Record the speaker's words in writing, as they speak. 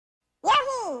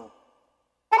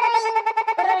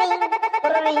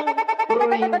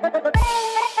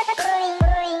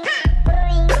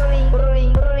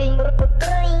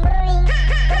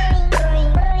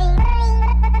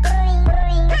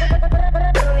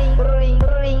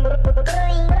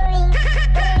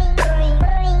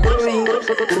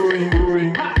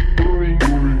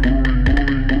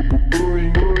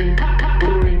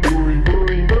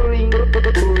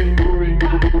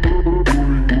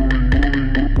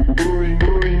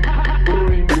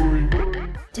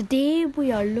Today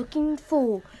we are looking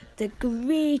for the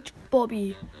great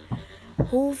Bobby.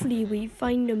 Hopefully we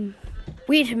find him.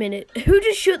 Wait a minute, who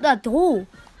just shut that door?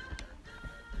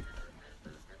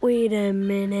 Wait a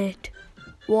minute.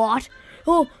 What?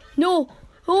 Oh, no.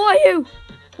 Who are you?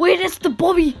 Wait, it's the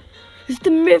Bobby. It's the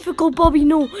mythical Bobby.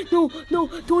 No, no, no.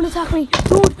 Don't attack me.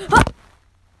 Don't. Ah!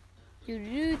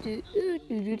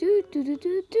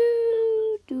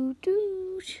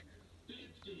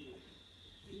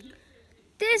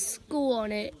 Disco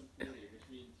on it.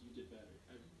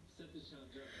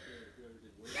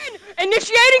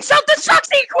 Initiating self-destruct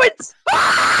sequence!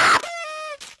 Ah!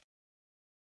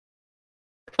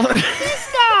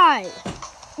 This guy!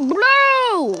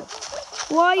 Bro!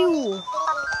 Why are you?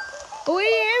 Oh,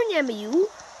 I am you.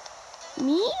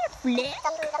 Me? Flick?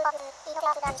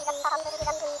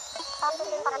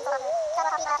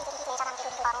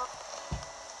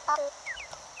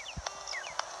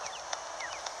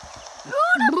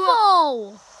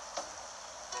 Beautiful!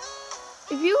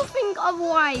 If you think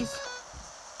otherwise,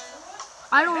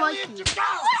 I don't like you.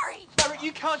 Barry! Barry,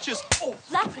 you can't just... Oh,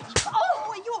 Flappy! Oh,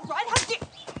 are you alright? How did you...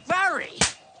 Barry!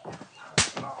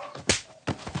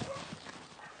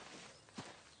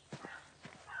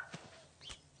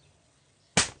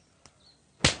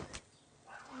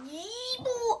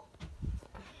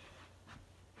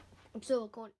 I'm so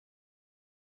cold.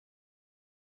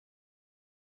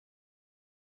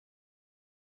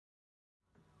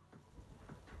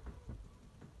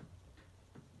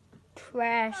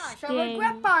 Trash. Shall I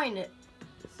grab buying it?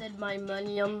 Said my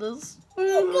money on this.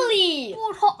 Ugly!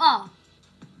 What hotter?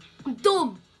 I'm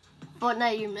dumb. But now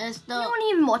you messed up. You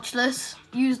don't even watch this.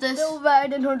 Use this. Bill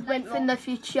Riding Hood went in the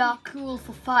future. Cool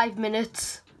for 5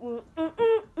 minutes.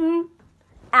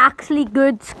 Actually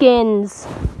good skins.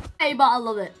 Hey, but I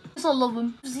love it. I love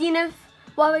them. Zenith,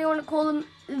 whatever you want to call them,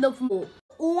 love them all.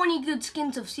 Only good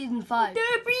skins of season 5.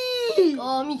 Derby!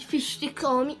 Call me fish stick,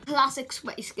 call me classic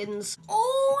sweaty skins.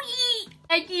 Oh yeah!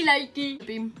 Likey.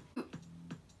 Beam.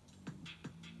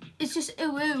 It's just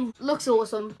ooh. Looks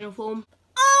awesome. Uniform.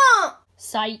 Ah!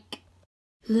 Psych.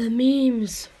 The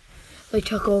memes. I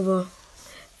took over.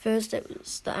 First it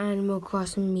was the Animal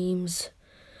Crossing memes.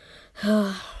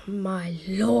 My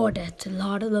lord, that's a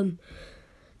lot of them.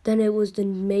 Then it was the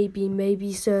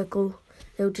maybe circle.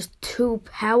 They were just too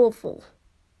powerful.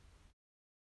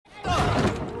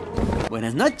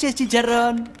 Buenas noches,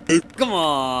 chicharrón. Come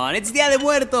on, it's Día de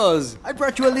Muertos. I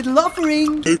brought you a little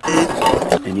offering.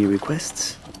 Any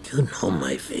requests? You know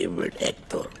my favorite,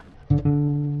 Hector.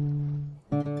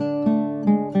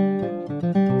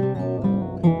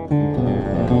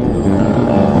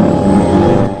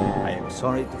 I am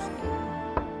sorry to say.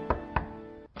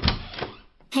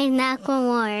 Hey, not gonna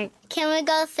work. Can we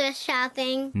go thrift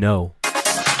shopping? No.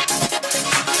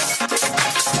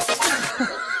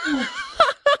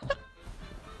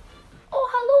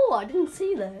 Oh, I didn't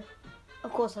see that.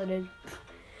 Of course I did.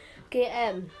 Okay,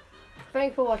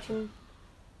 thanks for watching.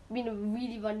 It's been a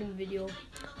really random video.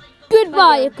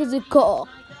 Goodbye, because it's cool.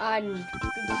 And